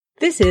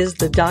This is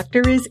The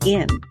Doctor Is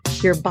In,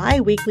 your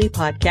bi-weekly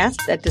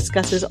podcast that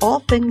discusses all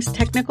things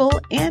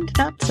technical and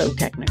not so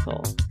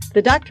technical.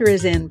 The Doctor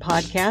Is In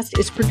podcast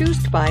is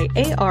produced by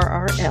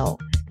ARRL,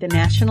 the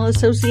National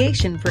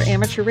Association for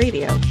Amateur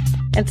Radio,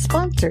 and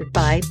sponsored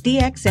by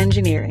DX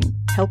Engineering,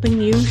 helping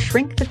you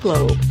shrink the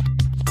globe.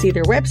 See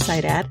their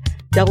website at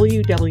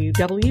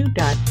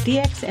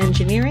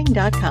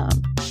www.dxengineering.com.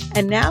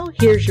 And now,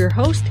 here's your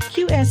host,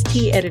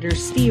 QST editor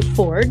Steve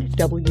Ford,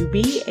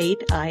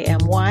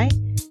 WB8IMY,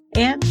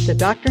 and the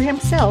doctor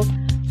himself,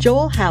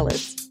 Joel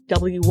Hallis,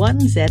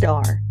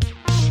 W1ZR.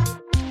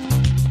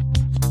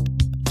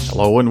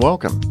 Hello and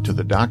welcome to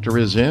The Doctor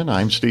Is In.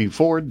 I'm Steve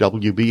Ford,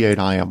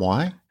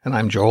 WB8IMY. And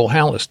I'm Joel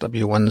Hallis,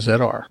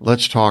 W1ZR.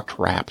 Let's talk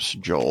traps,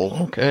 Joel.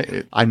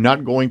 Okay. I'm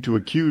not going to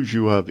accuse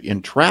you of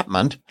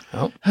entrapment.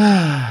 Oh.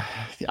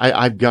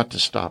 I've got to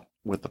stop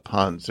with the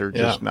puns. They're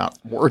just not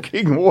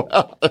working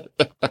well.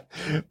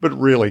 But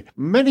really,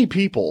 many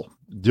people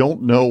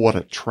don't know what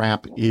a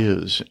trap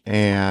is,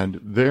 and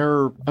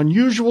they're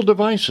unusual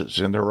devices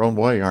in their own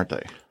way, aren't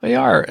they? They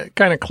are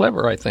kind of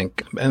clever, I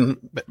think, and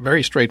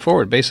very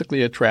straightforward.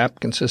 Basically, a trap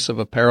consists of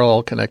a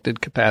parallel connected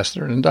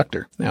capacitor and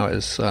inductor. Now,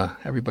 as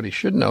everybody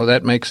should know,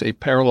 that makes a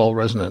parallel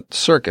resonant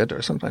circuit,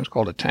 or sometimes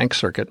called a tank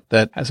circuit,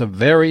 that has a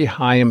very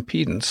high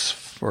impedance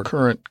for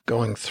current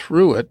going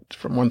through it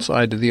from one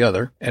side to the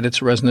other at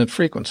its resonant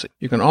frequency.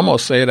 You can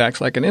almost say it acts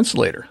like an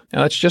insulator.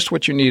 Now, that's just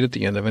what you need at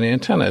the end of an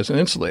antenna as an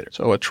insulator.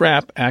 So a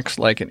trap acts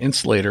like an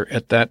insulator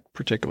at that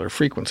particular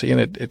frequency,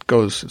 and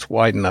it's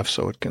wide enough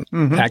so it can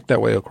act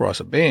that way across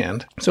a band.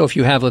 So if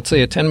you have, let's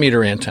say, a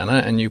 10-meter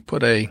antenna and you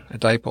put a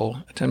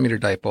 10-meter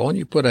dipole, and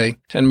you put a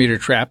 10-meter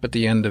trap at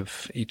the end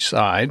of each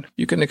side,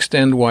 you can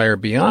extend wire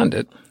beyond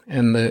it,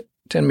 and the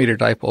 10-meter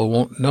dipole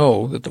won't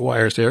know that the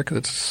wire's there because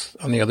it's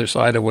on the other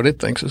side of what it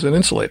thinks is an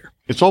insulator.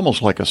 It's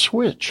almost like a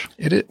switch.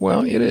 It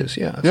is,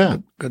 yeah. It's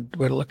a good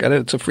way to look at it.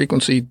 It's a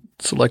frequency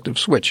selective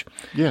switch.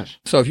 Yes.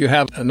 So if you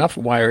have enough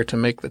wire to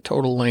make the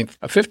total length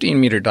a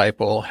 15-meter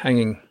dipole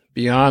hanging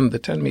beyond the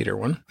 10-meter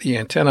one, the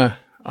antenna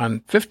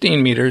on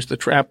 15 meters, the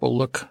trap will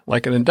look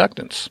like an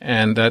inductance,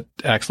 and that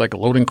acts like a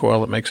loading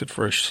coil that makes it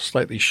for a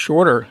slightly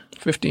shorter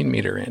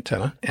 15-meter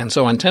antenna. And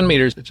so on 10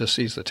 meters, it just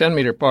sees the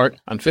 10-meter part.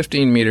 On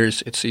 15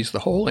 meters, it sees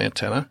the whole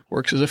antenna,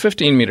 works as a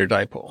 15-meter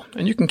dipole.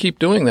 And you can keep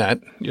doing that.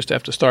 You just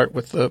have to start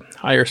with the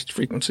highest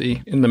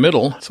frequency in the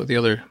middle so the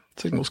other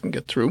signals can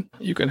get through.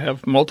 You can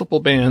have multiple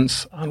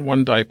bands on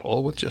one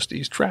dipole with just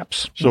these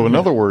traps. So in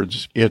other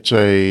words, it's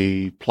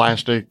a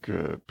plastic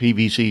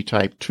PVC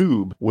type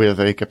tube with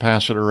a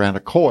capacitor and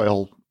a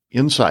coil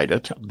inside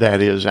it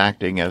that is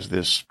acting as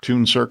this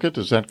tune circuit.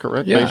 Is that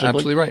correct? Yeah, basically?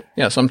 Absolutely right.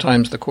 Yeah,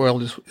 sometimes the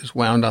coil is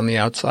wound on the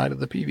outside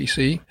of the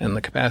PVC and the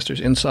capacitor's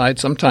inside.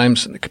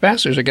 Sometimes the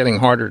capacitors are getting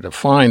harder to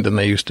find than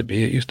they used to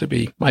be. It used to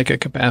be mica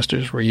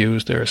capacitors were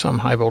used. There are some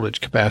high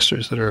voltage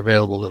capacitors that are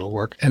available that'll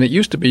work. And it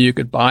used to be you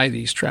could buy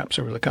these traps.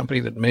 There was a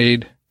company that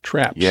made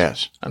traps.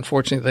 Yes.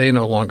 Unfortunately, they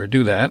no longer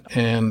do that.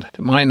 And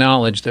to my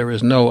knowledge, there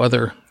is no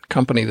other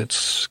company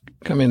that's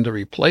come in to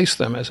replace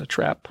them as a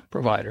trap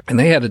provider. And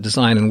they had a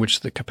design in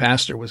which the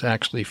capacitor was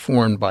actually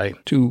formed by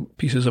two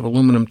pieces of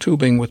aluminum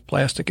tubing with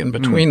plastic in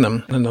between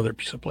them, and another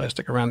piece of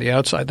plastic around the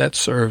outside. That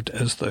served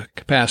as the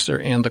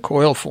capacitor and the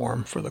coil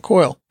form for the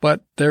coil.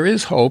 But there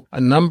is hope. A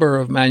number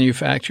of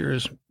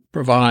manufacturers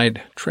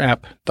provide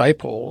trap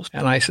dipoles,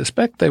 and I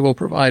suspect they will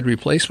provide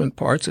replacement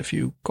parts. If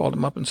you called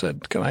them up and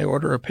said, can I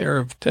order a pair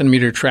of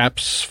 10-meter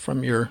traps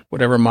from your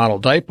whatever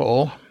model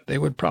dipole, they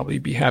would probably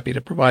be happy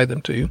to provide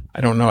them to you. I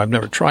don't know. I've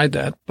never tried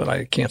that, but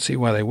I can't see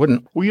why they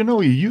wouldn't. Well,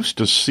 you used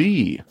to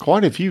see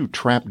quite a few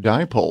trap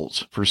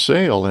dipoles for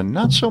sale, and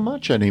not so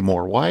much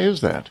anymore. Why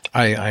is that?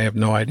 I have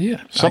no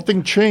idea.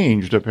 Something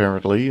changed,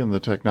 apparently, in the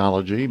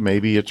technology.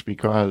 Maybe it's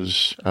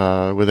because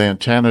with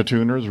antenna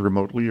tuners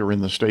remotely or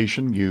in the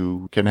station,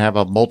 you can have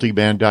a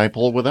multi-band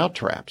dipole without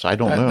traps. I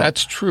don't know.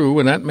 That's true,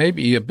 and that may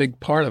be a big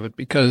part of it,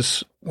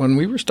 because when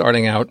we were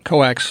starting out,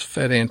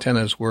 coax-fed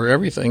antennas were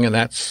everything, and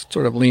that's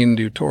sort of leaned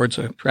you towards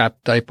a trap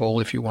dipole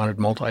if you wanted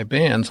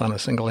multi-bands on a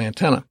single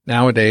antenna.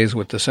 Nowadays,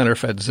 with the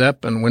center-fed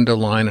ZEP and window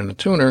line and a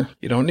tuner,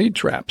 you don't need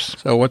traps.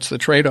 So what's the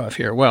trade-off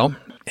here? Well,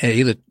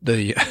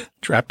 the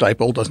trap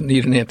dipole doesn't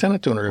need an antenna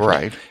tuner.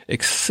 Right.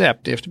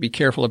 Except you have to be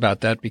careful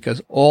about that,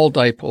 because all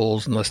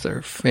dipoles, unless they're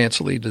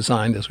fancily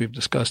designed, as we've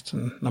discussed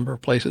in a number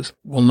of places,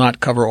 will not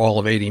cover all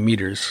of 80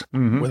 meters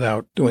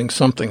without doing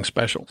something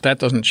special. That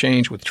doesn't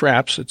change with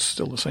traps. It's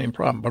still the same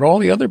problem. But all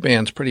the other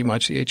bands, pretty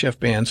much, the HF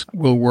bands,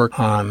 will work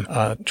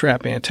on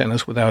trap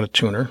antennas without a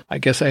tuner. I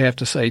guess I have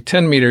to say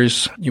 10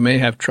 meters, you may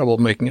have trouble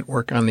making it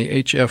work on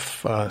the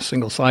HF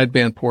single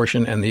sideband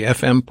portion and the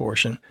FM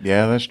portion.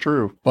 Yeah, that's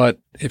true. But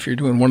if you're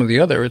doing one or the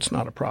other, it's that's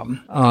not a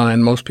problem.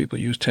 And most people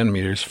use 10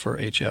 meters for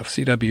HF,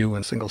 CW,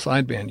 and single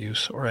sideband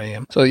use or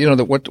AM. So,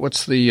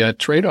 what's the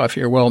trade-off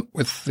here? Well,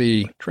 with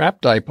the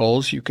trap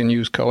dipoles, you can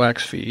use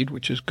coax feed,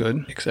 which is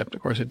good, except,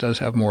 of course, it does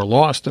have more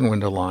loss than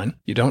window line.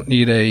 You don't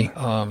need a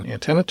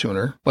antenna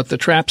tuner, but the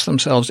traps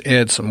themselves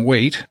add some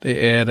weight.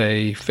 They add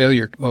a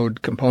failure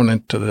mode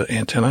component to the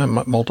antenna,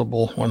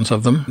 multiple ones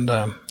of them.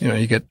 And,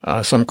 you get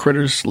some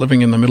critters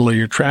living in the middle of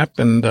your trap,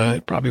 and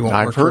it probably won't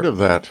I've heard of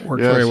that. Work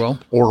very well.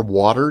 Or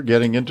water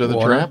getting into the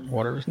trap.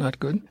 Water is not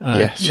good.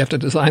 Yes. You have to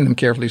design them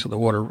carefully so the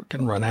water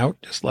can run out,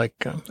 just like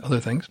other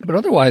things. But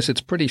otherwise,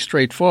 it's pretty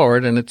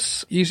straightforward, and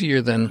it's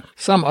easier than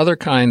some other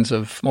kinds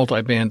of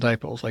multi-band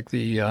dipoles, like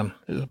the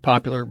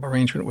popular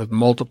arrangement with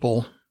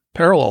multiple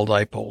parallel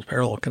dipoles,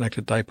 parallel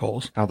connected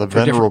dipoles. Now, the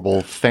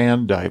venerable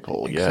fan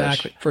dipole,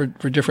 exactly, yes.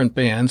 For different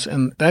bands,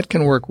 and that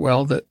can work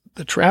well.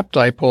 The trap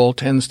dipole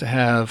tends to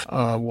have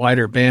a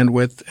wider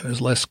bandwidth and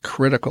is less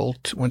critical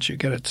once you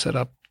get it set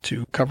up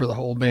to cover the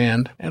whole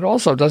band. It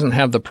also doesn't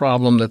have the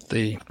problem that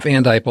the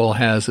fan dipole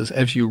has, is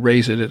as you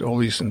raise it, it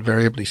always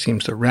invariably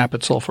seems to wrap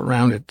itself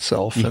around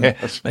itself and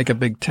make a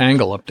big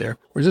tangle up there.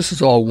 Whereas this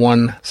is all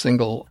one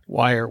single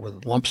wire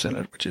with lumps in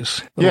it, which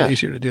is a little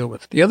easier to deal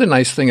with. The other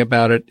nice thing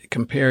about it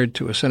compared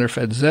to a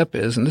center-fed ZEP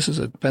is, and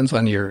it depends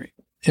on your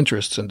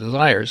interests and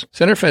desires.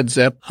 Center-fed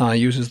ZEP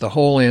uses the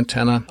whole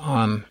antenna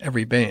on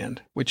every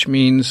band, which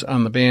means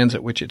on the bands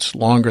at which it's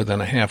longer than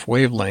a half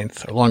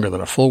wavelength or longer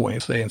than a full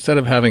wave, say instead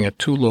of having a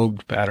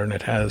two-lobed pattern,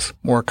 it has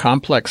more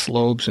complex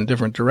lobes in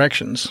different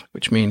directions,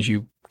 which means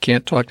you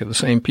can't talk to the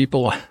same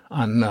people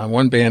on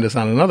one band as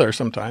on another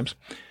sometimes.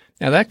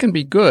 Now, that can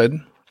be good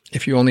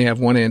if you only have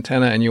one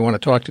antenna and you want to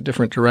talk to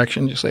different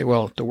directions. You say,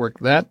 well, to work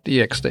that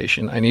DX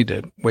station, I need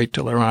to wait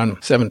till they're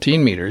on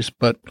 17 meters,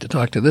 but to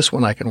talk to this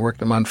one, I can work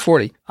them on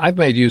 40. I've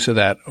made use of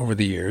that over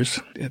the years.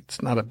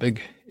 It's not a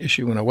big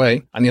issue in a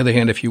way. On the other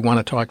hand, if you want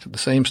to talk to the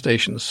same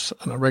stations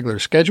on a regular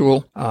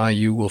schedule,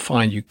 you will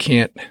find you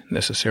can't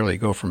necessarily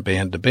go from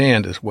band to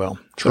band as well.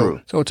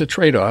 True. So it's a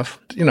trade-off.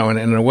 And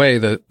in a way,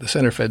 the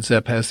center-fed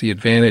ZEP has the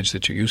advantage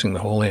that you're using the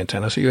whole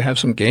antenna, so you have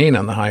some gain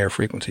on the higher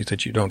frequencies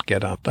that you don't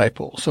get on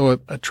dipole. So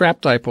a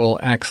trap dipole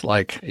acts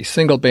like a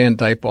single-band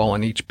dipole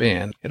on each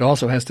band. It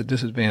also has the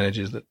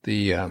disadvantages that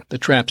the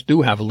traps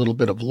do have a little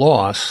bit of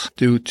loss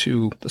due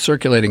to the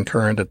circulating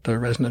current at the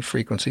resonant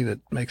frequency that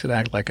makes it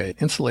act like an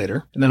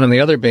insulator. And then on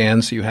the other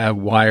bands, you have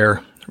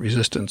wire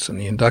resistance and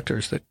the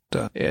inductors that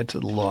add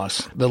to the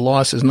loss. The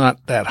loss is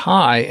not that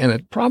high, and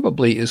it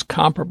probably is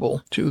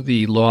comparable to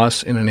the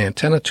loss in an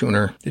antenna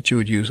tuner that you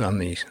would use on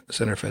the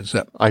center-fed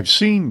ZEP. I've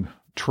seen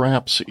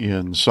traps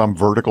in some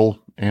vertical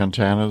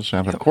antennas,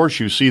 and of course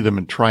you see them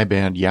in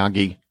tri-band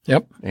Yagi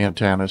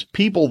antennas.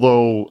 People,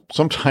 though,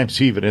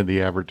 sometimes even in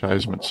the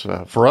advertisements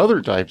for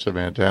other types of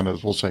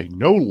antennas will say,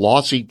 no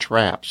lossy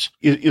traps.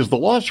 Is the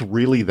loss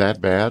really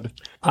that bad?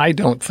 I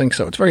don't think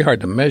so. It's very hard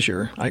to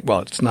measure.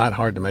 It's not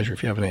hard to measure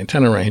if you have an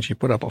antenna range. You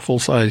put up a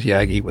full-size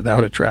Yagi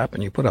without a trap,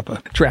 and you put up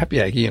a trap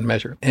Yagi and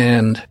measure.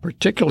 And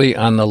particularly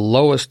on the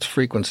lowest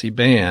frequency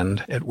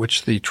band at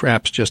which the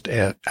traps just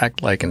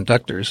act like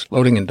inductors,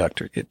 loading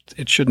inductor,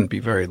 it shouldn't be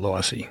very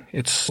lossy.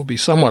 It will be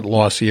somewhat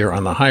lossier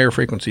on the higher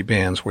frequency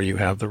bands where you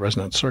have the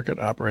resonant circuit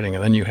operating,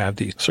 and then you have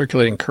the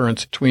circulating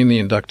currents between the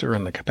inductor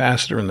and the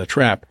capacitor and the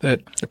trap that,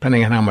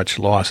 depending on how much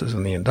loss is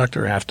in the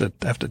inductor, have to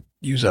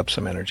use up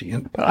some energy.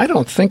 But I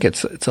don't think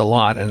it's a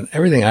lot, and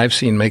everything I've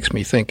seen makes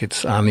me think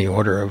it's on the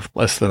order of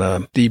less than a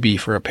dB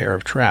for a pair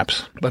of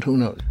traps. But who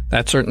knows?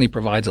 That certainly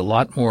provides a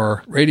lot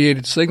more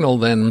radiated signal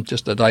than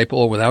just a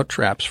dipole without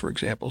traps, for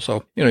example.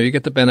 So, you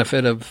get the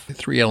benefit of the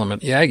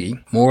three-element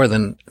Yagi more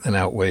than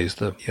outweighs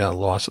the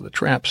loss of the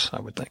traps,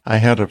 I would think. I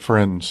had a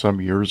friend some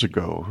years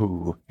ago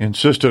who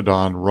insisted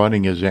on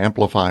running his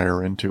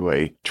amplifier into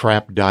a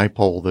trap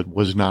dipole that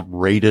was not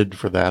rated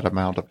for that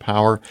amount of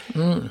power.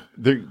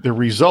 The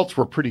results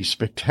were pretty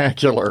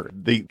spectacular.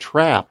 The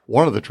trap,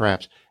 one of the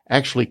traps,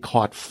 actually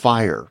caught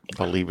fire,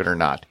 believe it or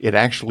not. It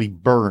actually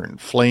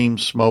burned, flame,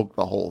 smoke,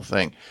 the whole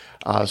thing.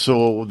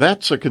 So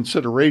that's a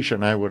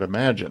consideration, I would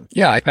imagine.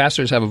 Yeah,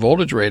 capacitors have a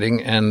voltage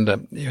rating,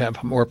 and you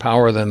have more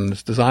power than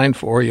it's designed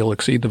for. You'll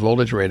exceed the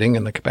voltage rating,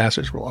 and the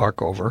capacitors will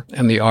arc over.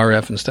 And the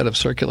RF, instead of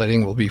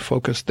circulating, will be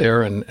focused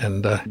there and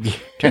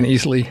can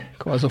easily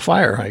cause a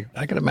fire.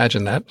 I can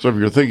imagine that. So if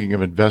you're thinking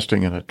of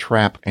investing in a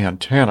trap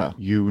antenna,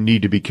 you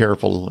need to be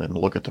careful and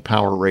look at the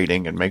power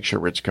rating and make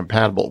sure it's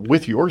compatible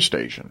with your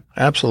station.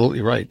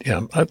 Absolutely right.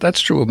 Yeah,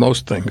 that's true of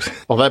most things.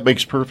 Well, that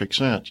makes perfect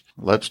sense.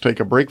 Let's take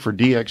a break for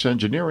DX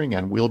Engineering,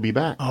 and we'll be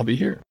back. I'll be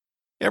here.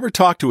 Ever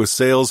talk to a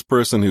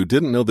salesperson who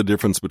didn't know the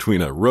difference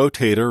between a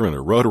rotator and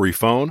a rotary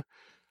phone?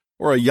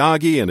 Or a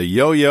Yagi and a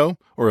yo-yo?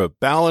 Or a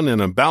ballon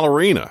and a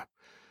ballerina?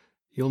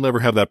 You'll never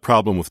have that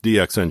problem with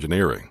DX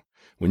Engineering.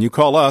 When you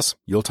call us,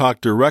 you'll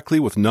talk directly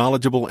with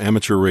knowledgeable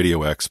amateur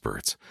radio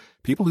experts,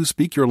 people who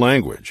speak your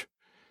language.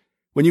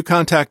 When you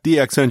contact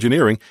DX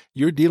Engineering,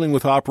 you're dealing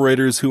with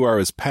operators who are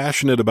as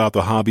passionate about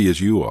the hobby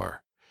as you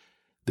are.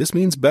 This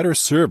means better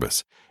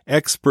service,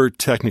 expert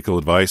technical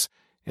advice,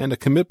 and a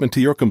commitment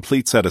to your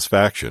complete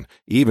satisfaction,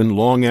 even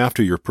long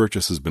after your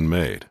purchase has been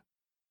made.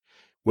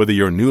 Whether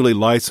you're newly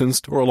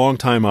licensed or a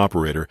long-time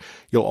operator,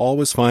 you'll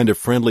always find a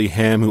friendly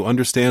ham who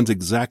understands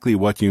exactly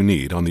what you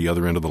need on the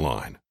other end of the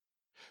line.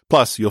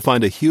 Plus, you'll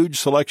find a huge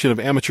selection of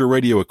amateur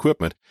radio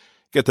equipment,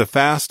 get the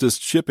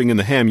fastest shipping in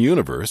the ham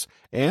universe,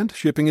 and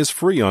shipping is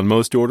free on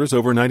most orders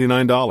over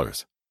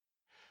 $99.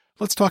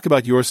 Let's talk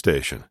about your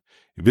station.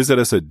 Visit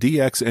us at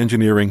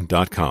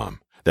dxengineering.com.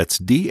 That's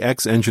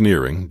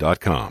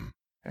dxengineering.com.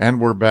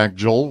 And we're back,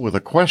 Joel, with a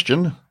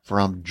question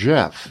from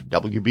Jeff,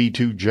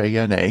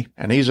 WB2JNA,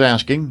 and he's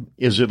asking,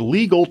 is it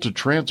legal to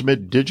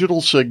transmit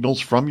digital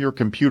signals from your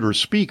computer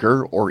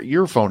speaker or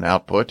earphone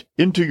output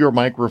into your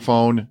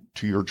microphone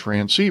to your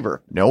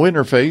transceiver? No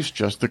interface,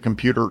 just the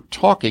computer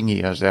talking,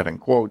 he has that in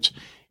quotes,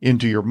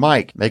 into your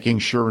mic, making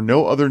sure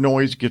no other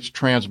noise gets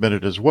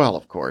transmitted as well,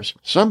 of course.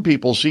 Some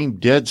people seem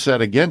dead set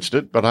against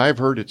it, but I've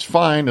heard it's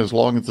fine as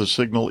long as the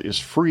signal is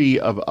free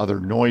of other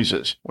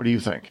noises. What do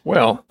you think?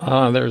 Well,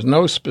 there's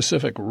no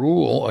specific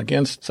rule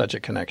against such a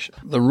connection.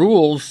 The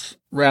rules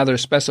rather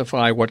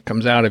specify what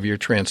comes out of your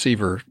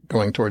transceiver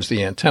going towards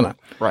the antenna.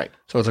 Right.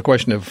 So it's a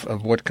question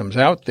of what comes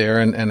out there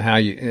and how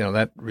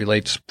that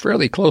relates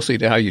fairly closely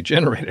to how you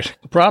generate it.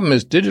 The problem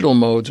is digital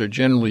modes are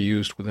generally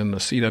used within the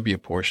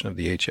CW portion of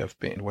the HF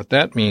band. What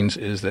that means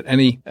is that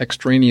any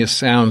extraneous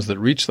sounds that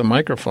reach the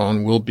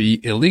microphone will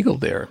be illegal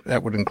there.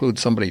 That would include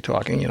somebody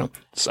talking,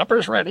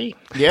 supper's ready.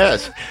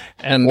 Yes.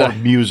 And or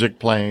music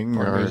playing.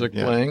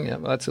 Playing. Yeah,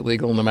 that's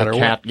illegal no matter what.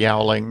 Cat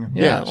yowling.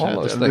 Yeah, yes.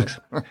 all those things.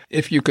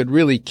 If you could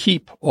really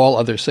keep all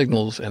other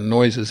signals and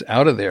noises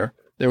out of there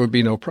would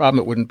be no problem.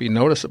 It wouldn't be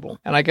noticeable.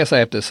 And I guess I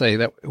have to say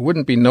that it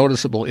wouldn't be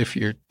noticeable if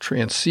your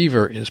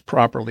transceiver is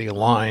properly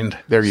aligned.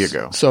 There you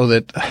go. So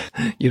that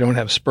you don't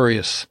have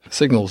spurious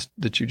signals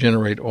that you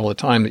generate all the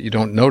time that you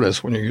don't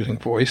notice when you're using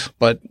voice.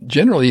 But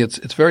generally,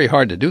 it's very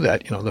hard to do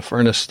that. The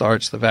furnace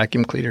starts, the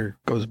vacuum cleaner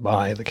goes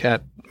by, the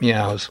cat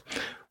meows,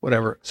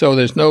 whatever. So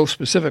there's no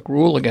specific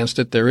rule against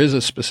it. There is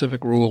a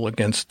specific rule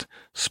against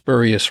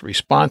spurious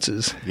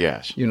responses.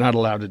 Yes. You're not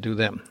allowed to do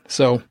them.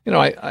 So,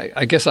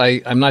 I guess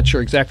I'm not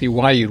sure exactly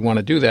why you'd want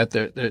to do that.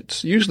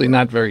 It's usually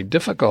not very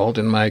difficult,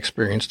 in my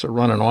experience, to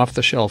run an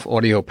off-the-shelf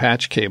audio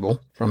patch cable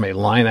from a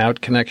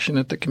line-out connection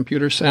at the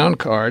computer sound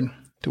card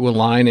to a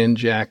line-in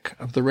jack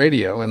of the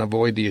radio and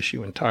avoid the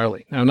issue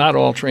entirely. Now, not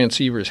all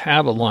transceivers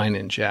have a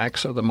line-in jack,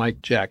 so the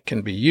mic jack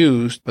can be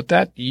used, but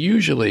that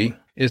usually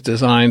is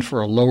designed for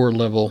a lower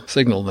level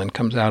signal than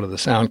comes out of the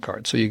sound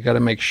card. So you got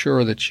to make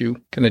sure that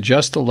you can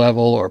adjust the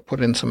level or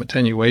put in some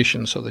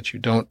attenuation so that you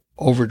don't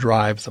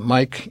overdrive the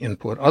mic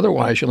input.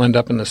 Otherwise, you'll end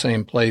up in the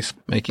same place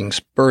making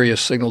spurious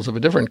signals of a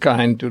different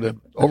kind due to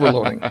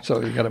overloading.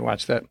 So you got to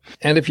watch that.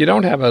 And if you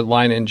don't have a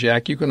line-in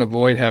jack, you can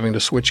avoid having to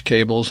switch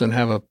cables and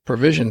have a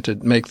provision to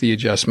make the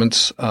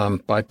adjustments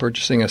by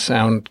purchasing a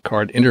sound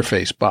card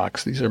interface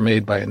box. These are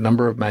made by a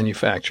number of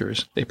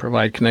manufacturers. They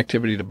provide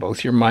connectivity to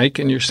both your mic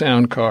and your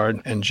sound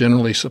card and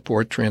generally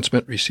support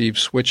transmit-receive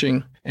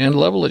switching and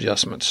level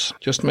adjustments.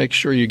 Just make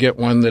sure you get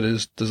one that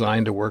is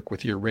designed to work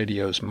with your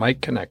radio's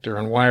mic connector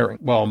and wiring.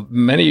 While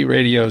many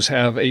radios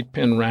have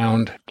 8-pin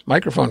round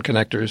microphone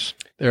connectors,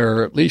 there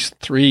are at least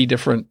 3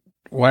 different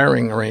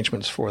wiring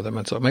arrangements for them.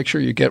 And so make sure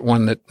you get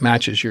one that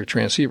matches your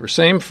transceiver.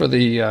 Same for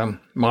the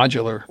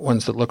modular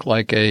ones that look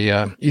like a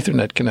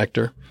Ethernet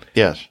connector.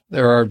 Yes.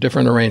 There are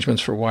different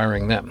arrangements for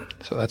wiring them.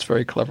 So that's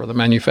very clever. The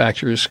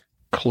manufacturers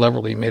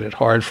cleverly made it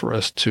hard for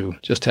us to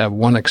just have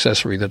one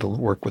accessory that'll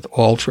work with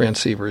all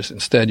transceivers.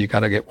 Instead, you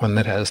got to get one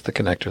that has the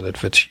connector that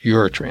fits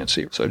your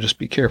transceiver. So just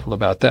be careful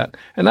about that.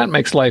 And that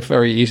makes life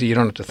very easy. You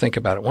don't have to think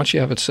about it. Once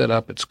you have it set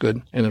up, it's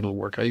good and it'll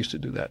work. I used to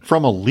do that.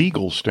 From a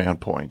legal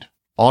standpoint,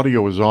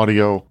 audio is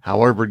audio.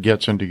 However it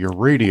gets into your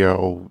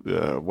radio,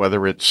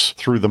 whether it's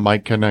through the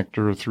mic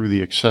connector, through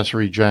the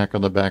accessory jack on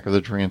the back of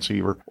the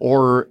transceiver,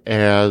 or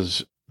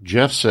as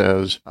Jeff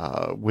says,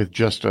 with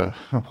just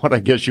what I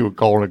guess you would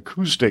call an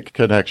acoustic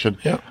connection.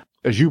 Yeah.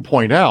 As you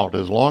point out,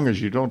 as long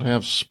as you don't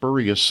have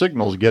spurious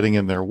signals getting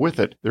in there with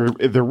it,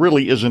 there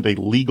really isn't a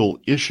legal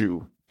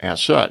issue as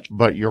such.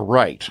 But you're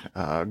right.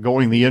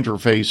 Going the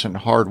interface and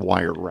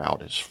hardwired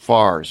route is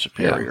far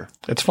superior.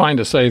 Yeah. It's fine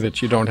to say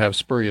that you don't have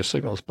spurious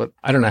signals, but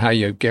I don't know how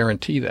you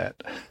guarantee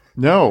that.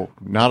 No,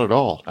 not at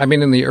all. I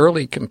mean, in the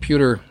early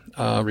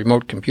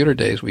remote computer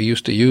days, we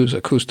used to use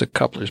acoustic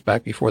couplers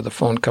back before the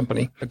phone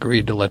company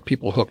agreed to let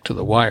people hook to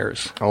the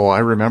wires. Oh, I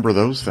remember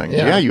those things.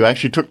 Yeah, you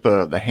actually took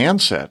the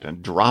handset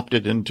and dropped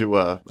it into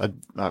a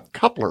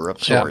coupler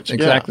of sorts. Yeah,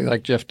 exactly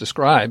like Jeff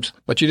describes.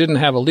 But you didn't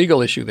have a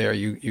legal issue there.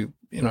 You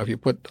if you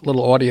put a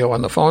little audio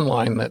on the phone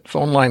line, that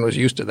phone line was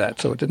used to that,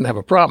 so it didn't have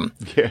a problem.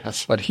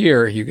 Yes. But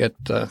here you get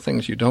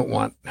things you don't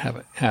want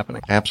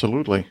happening.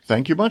 Absolutely.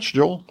 Thank you much,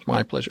 Joel.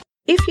 My pleasure.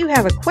 If you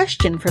have a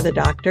question for the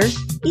doctor,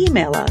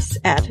 email us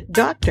at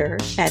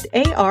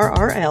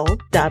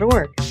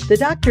doctor@arrl.org. The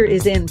Doctor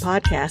is In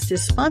podcast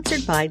is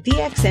sponsored by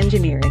DX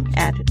Engineering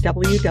at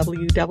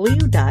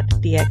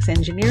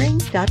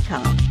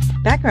www.dxengineering.com.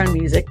 Background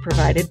music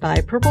provided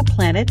by Purple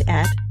Planet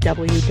at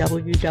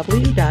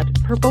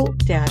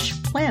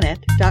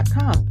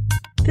www.purple-planet.com.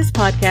 This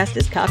podcast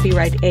is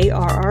copyright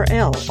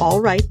ARRL.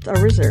 All rights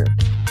are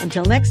reserved.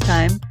 Until next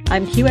time,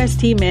 I'm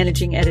QST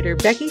Managing Editor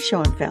Becky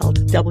Schoenfeld,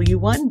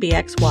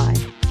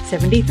 W1BXY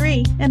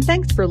 73, and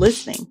thanks for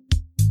listening.